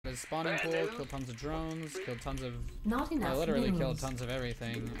his spawning pool, killed tons of drones, killed tons of... Not enough I literally minerals. killed tons of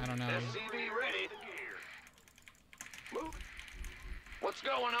everything. I don't know. SCV ready. Move. What's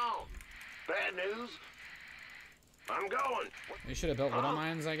going on? Bad news? I'm going. They should have built widow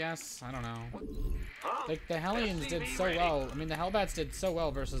mines, I guess. I don't know. Huh? Like, the hellions did SCV so ready. well. I mean, the hellbats did so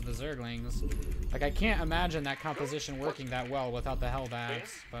well versus the zerglings. Like, I can't imagine that composition working that well without the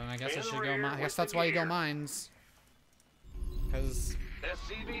hellbats. But I guess I should go. I guess that's why you go mines. Because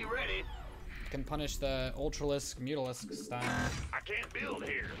SCV ready. you can punish the ultralisk, mutalisk style. I can't build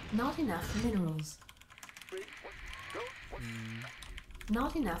here. Not enough minerals. Go. What?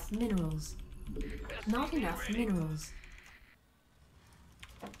 Not enough minerals. Not SCV enough ready. minerals.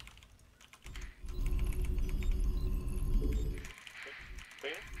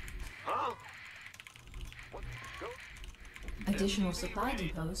 Huh? What? Go. Additional supply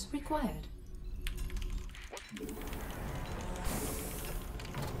depots required.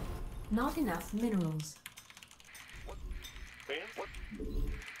 Not enough minerals. Fan? What?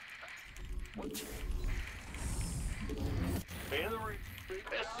 What? Fan the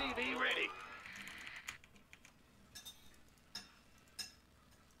SCV ready.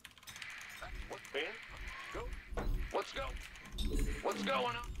 What? Fan? Go. Let's go. What's going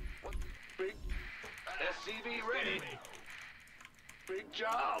on? What? Big SCV ready. Big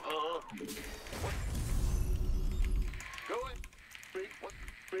job, huh? What? Go in. Big what?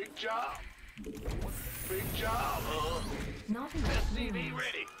 Big job. What? Big job, huh? Not enough SCV minerals.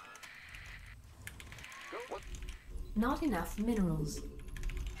 ready. Go. What? Not enough minerals.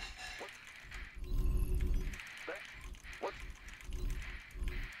 What?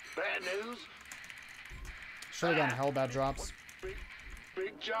 Bad news? Should have done hellbat drops.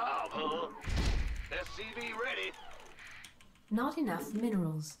 Big job, huh? SCV ready. Not enough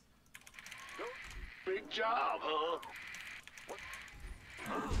minerals. Go. Big job, huh? What?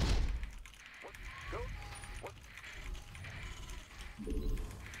 Huh? What? Go. What?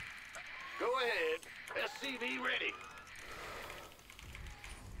 Go ahead. SCV ready.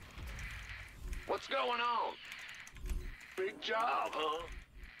 What's going on? Big job, huh?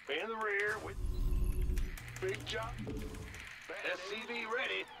 In the rear with big job. SCV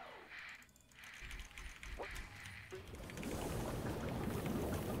ready. What?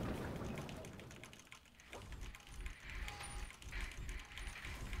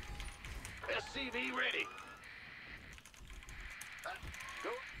 SCV ready. Go.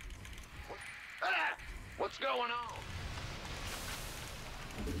 What? Ah! What's going on?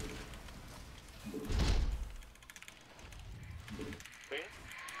 Fan?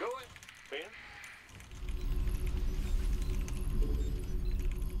 Go in. Fan?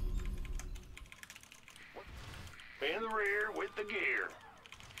 What? Fan the rear with the gear.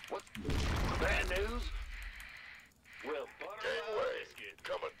 What? Bad news? Well, Gateway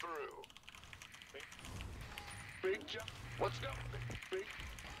coming through. big jump. What's going? Big.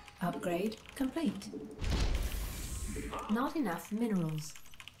 Upgrade complete. Not enough minerals.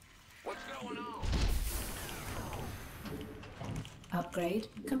 What's going on? Upgrade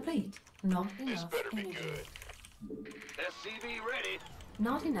complete. Not This enough better be energy. good. SCV ready.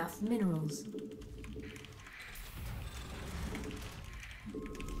 Not enough minerals.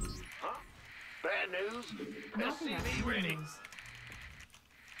 Huh? Bad news? Not enough SCV ready. minerals.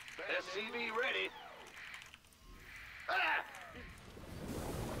 SCV ready. Ah!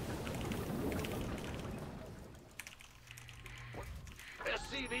 What?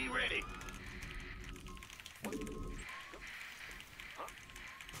 SCV ready. What? Huh?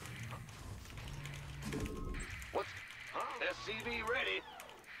 What's... Huh? SCV ready.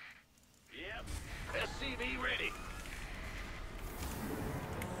 Yep. SCV ready.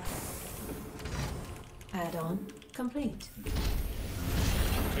 Add-on complete.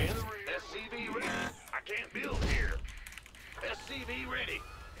 SCV ready. I can't build here. SCV ready.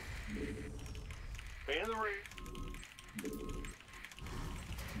 Fan the rear.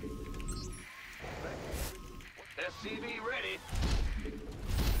 SCV ready.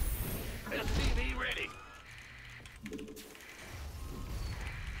 SCV ready.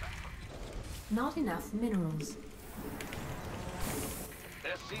 Not enough minerals.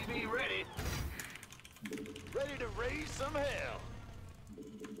 SCV ready. Ready to raise some hell.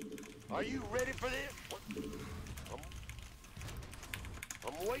 Are you ready for this?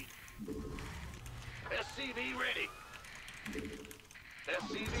 I'm waiting. SCV ready.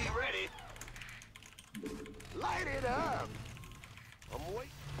 SCV ready. Light it up. I'm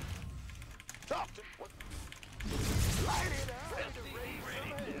waiting. Talk to what? Light it up. Ready to SCV raise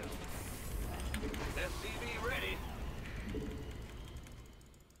ready. some hell. SCV ready.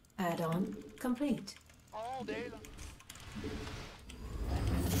 Add-on complete. All day long.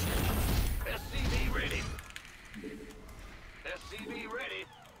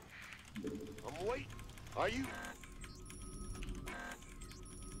 Are you?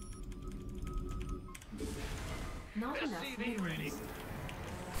 Not enough SCV ready. minerals.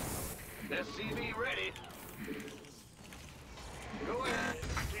 SCV ready. Go ahead.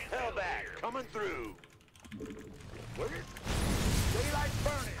 I can't build Hellbat here. coming through. Where? Daylight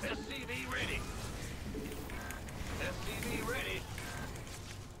burning. SCV ready. SCV ready.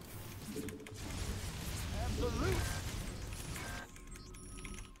 Absolute.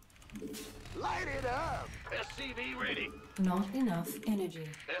 Light it up. SCV ready. Not enough energy.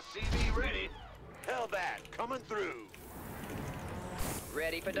 SCV ready. Hellbat coming through.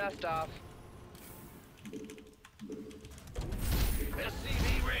 Ready for dust off.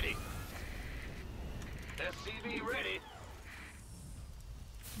 SCV ready. SCV ready.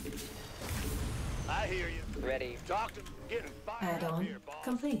 I hear you. Ready. Doctor, getting fired up Add-on here, boss.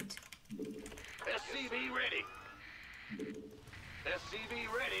 complete. SCV ready. SCV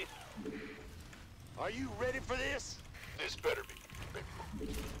ready. Are you ready for this? This better be.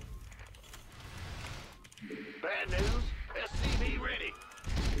 Bad news. SCV ready.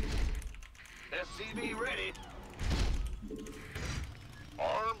 SCV ready.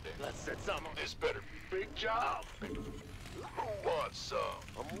 Armed. Let's set something. This better be. Big job. Who wants some?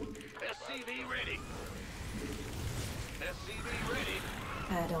 SCV ready. SCV ready.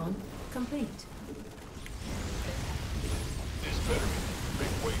 Add-on complete. This better be.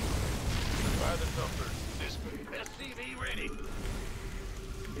 Big weight. By the numbers. This better. SCV ready.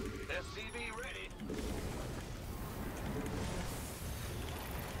 SCV ready.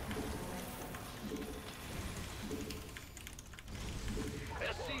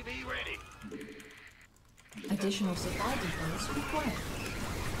 SCV ready. Additional supply depots required.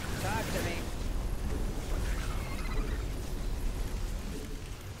 Talk to me.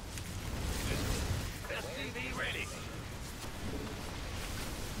 SCV ready.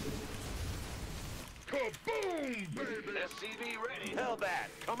 Kaboom, baby! SCV ready. Hellbat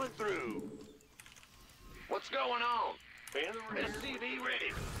coming through. What's going on? SCV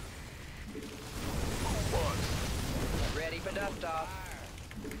ready. Who wants? Ready for dust off.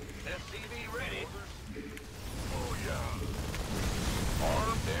 SCV ready. Oh yeah.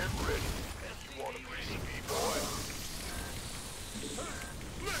 Armed and ready. SCV ready. SCV boy.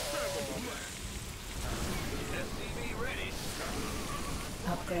 Let's have a blast. SCV ready.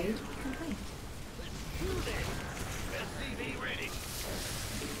 Upgrade complete. SCV ready.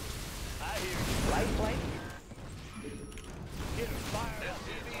 I hear you. Light flight. Getting fired up.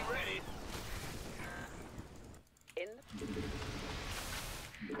 SCV ready. In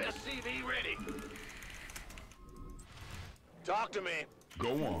the... SCV ready. Talk to me. Go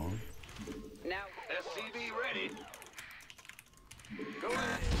on. Now. SCV ready. Go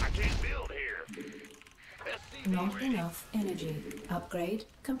ahead. I can't build here. SCV Not ready. enough energy. Upgrade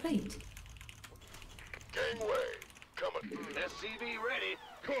complete. Gangway coming through. SCV ready.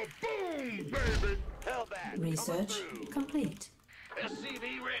 Kaboom, baby! Hellbat Research coming through. complete. SCV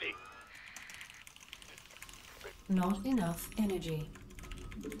ready. Not enough energy.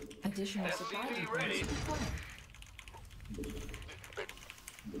 Additional supply SCV depots ready. required.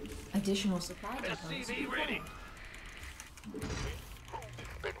 Additional supply depots SCV required. ready.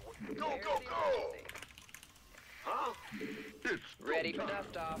 Go, go, go! Huh? Ready for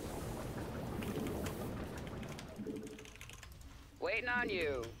dust off. Waiting on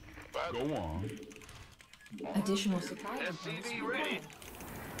you. Go on. Additional supply depots SCV required. ready.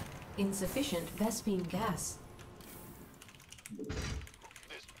 Insufficient Vespine gas.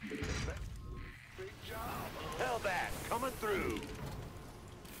 Big job. Hellbat coming through.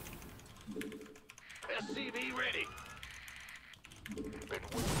 SCV ready.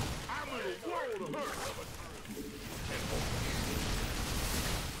 I'm in a world of hurt.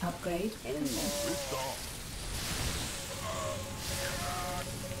 Upgrade It's off.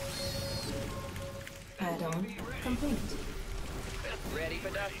 add-on complete. Ready for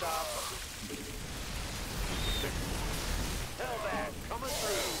dust off. Hellbat coming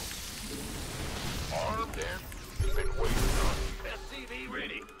through. Armed and been waiting on. SCV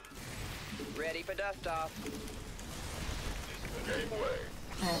ready. Ready for dust off. Gangway.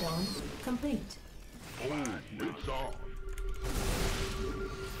 Add-on complete. Oh, it's off.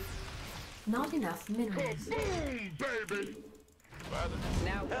 Not enough minerals. Boom, baby!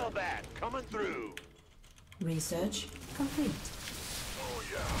 Now. Hellbat coming through. Research complete. Oh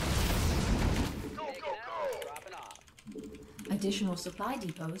yeah. Go, Taking go, out. go. Dropping off. Additional supply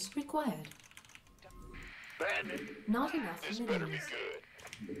depots required. Bandit. Not enough This better be minerals.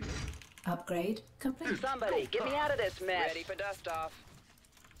 good. Upgrade complete. Somebody, get me out of this mess. Ready for dust off.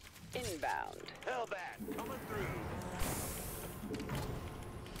 Inbound. Hellbat coming through.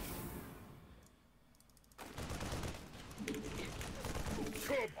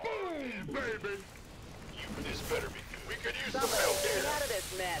 Boom, baby. This better be good. We could use some Somebody, help get here. me out of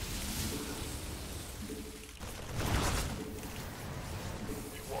this mess.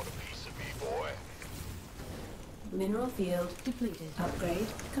 You want a piece of me, boy? Mineral field depleted. Upgrade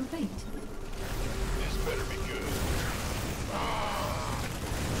complete. This better be good.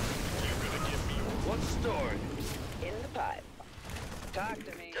 You gonna give me what's story? In the pipe. Talk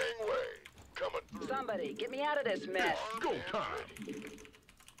to me. Gangway, coming through. Somebody, get me out of this mess. Go time.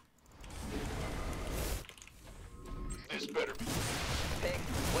 This better be. Pick.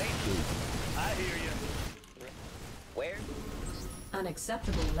 Wait. I hear you. Where?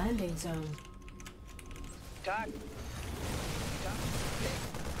 Unacceptable landing zone. Talk. Talk.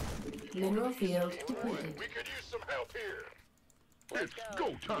 Pick. Mineral field Boy, depleted. we could use some help here. Let's It's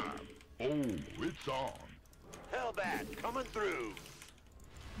go. go time. Oh, it's on. Hellbat, coming through.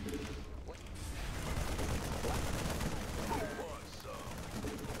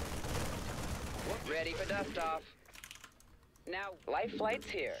 Ready for dust off. Now, life flight's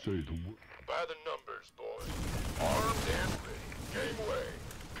here. Say the word. By the numbers, boys. Armed and ready. Gangway,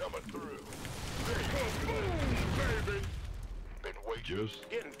 coming through. Boom, baby. Been waiting. Just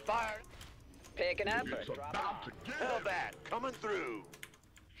Getting fired. Picking up or it's dropping about off. to get Hellbat, coming through.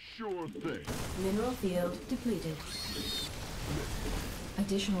 sure thing. Mineral field depleted.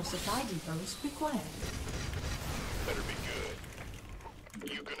 Additional supply depots required. Better be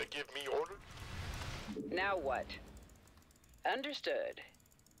good. You gonna give me orders? Now what? Understood.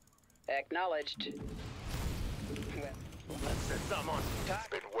 Acknowledged. Well, Let's set some on. talk.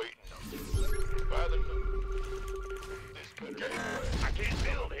 Been waiting. By the numbers. This better gangway. I can't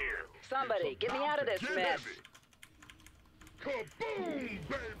build here. Somebody, get me out of this Get mess. heavy. Kaboom,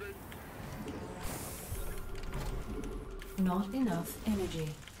 baby. Not enough energy.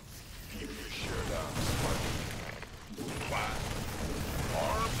 Keep your shirt on, Sparky. Fire.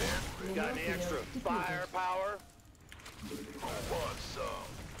 Armed and ready. Got any extra Firepower? Who wants some?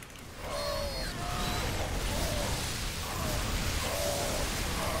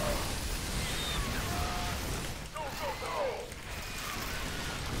 No, no, no!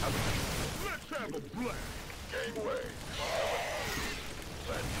 Let's have a blast. Gangway.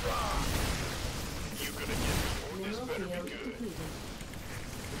 Let's rock. You gonna get me or this Mineral better field be good. depleted.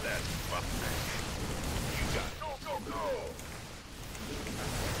 That's fucking. You got go, go, go!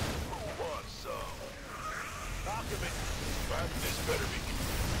 Who wants some? Talk to me. But this better be good.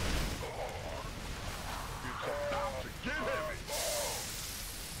 It's about to get heavy.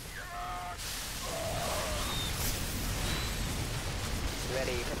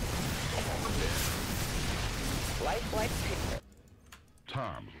 Ready for life flight's here.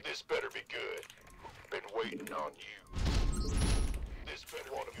 Time. This better be good. Been waiting on you. This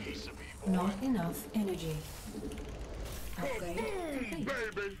better want a piece of me, boy. Not enough energy. Upgrade Boom, complete.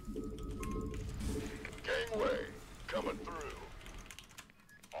 baby. Gangway, coming through.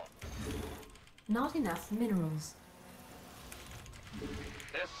 Not enough minerals.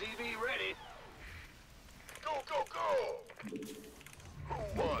 SCV ready. Go, go, go!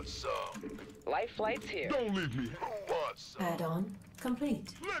 Who wants some? Life flight's here. Don't leave me. Who wants some? Add-on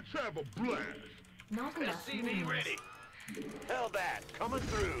complete. Let's have a blast. Not enough SCV minerals. ready. Hellbat, coming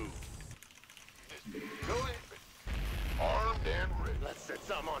through. Go ahead. Armed and ready. Let's set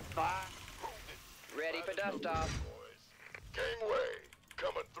some on fire. Ready for dust off. Boys. Gangway,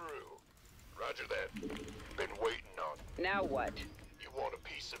 coming through. Roger that. Been waiting on you. Now what? You want a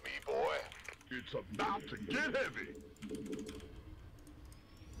piece of me, boy? It's about to get heavy.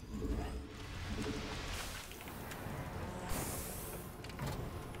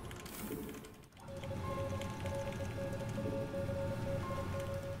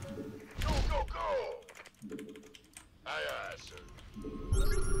 Go, go, go! Aye, aye, sir.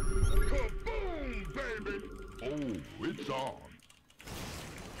 Kaboom, baby. Oh, it's on.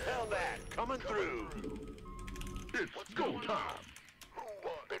 Hellbat, coming through. It's go time. Who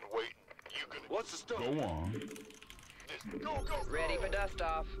wants? Been waiting. You can. What's the story? Go on. This, go, go, go! Ready for dust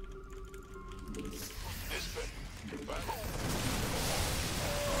off. This been.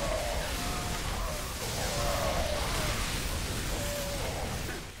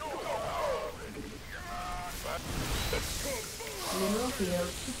 Mineral field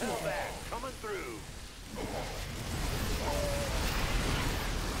depleted. Hellbat, coming through.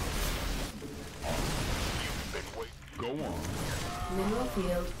 You've been waiting. Go on. Mineral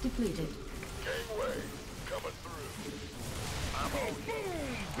field depleted. Gangway, coming through. I'm on.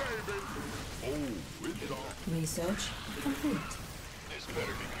 Boom, baby. Oh, it's on. Research complete. This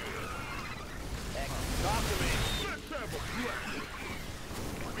better be good. Talk to me. Let's have a blast.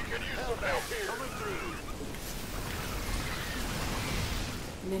 We can use some help here. Coming through.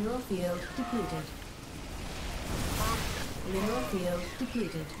 Mineral field depleted. Mineral field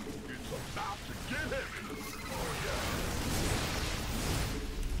depleted. It's about to get heavy.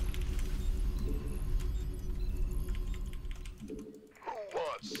 Who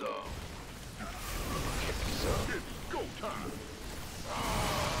wants some? Give me some. It's go time.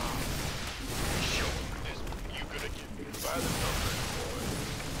 Show 'em this. You gonna get me by the numbers, boy.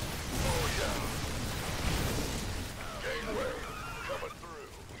 Oh yeah. Gangway coming through.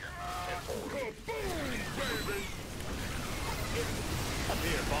 And Kaboom, baby. up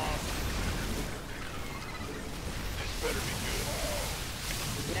here, boss. This better be good.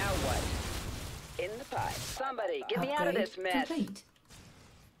 Now what? In the pipe. Somebody, get me out of this mess. Complete.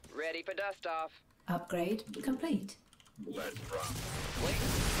 Ready for dust off. Upgrade complete. Let's drop. Wait.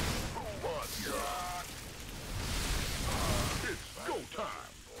 Who wants some? It's go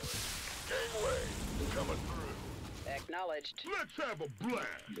time. Gangway coming through. Acknowledged. Let's have a blast.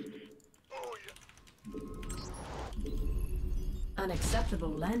 Oh yeah. Unacceptable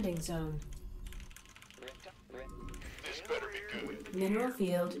landing zone. This better be good. Mineral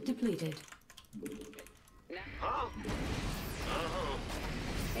field depleted. Huh?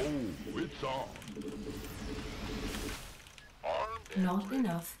 Oh, it's on. Armed and Not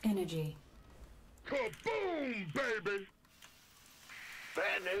enough energy. Kaboom, baby.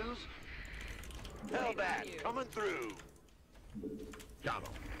 bad news. Hellbat coming through. Got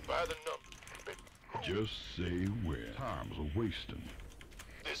him. By the number. Just say where. Time's a wasting.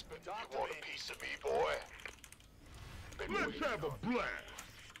 This bit. You want a piece of me, boy? Been Let's waiting have a on blast.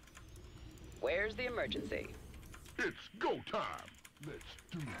 Where's the emergency? It's go time. Let's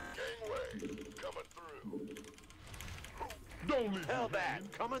do it. Gangway coming through. Don't leave me Hellbat hanging.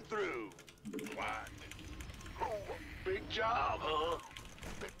 coming through. What? Big job, huh?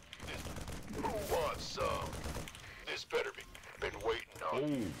 Who wants some? This better be. Been waiting on.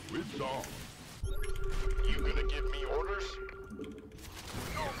 Oh, it's on. You gonna give me orders?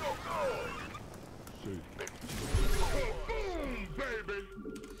 Go, go, go! Say, Been, kaboom, baby.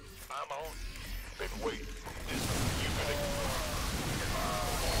 I'm on. Been waiting. This you gonna.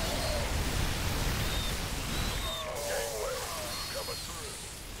 Gangway coming through.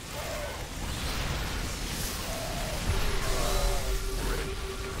 Ready?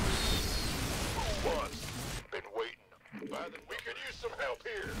 Who wants? Been waiting. We could use some help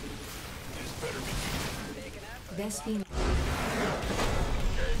here. This better be Vespine.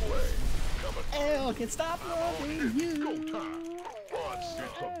 gangway coming through. Hell can stop loving It's you. go time. Who wants?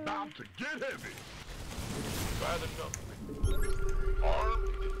 It's about to get heavy. By the number.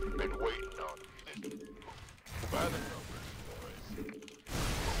 Armed. Been waiting on this. By the numbers, boys.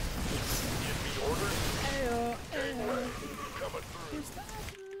 Give me orders. Gangway coming through.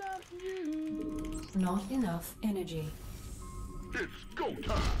 Not enough energy. It's go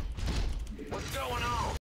time. What's going on?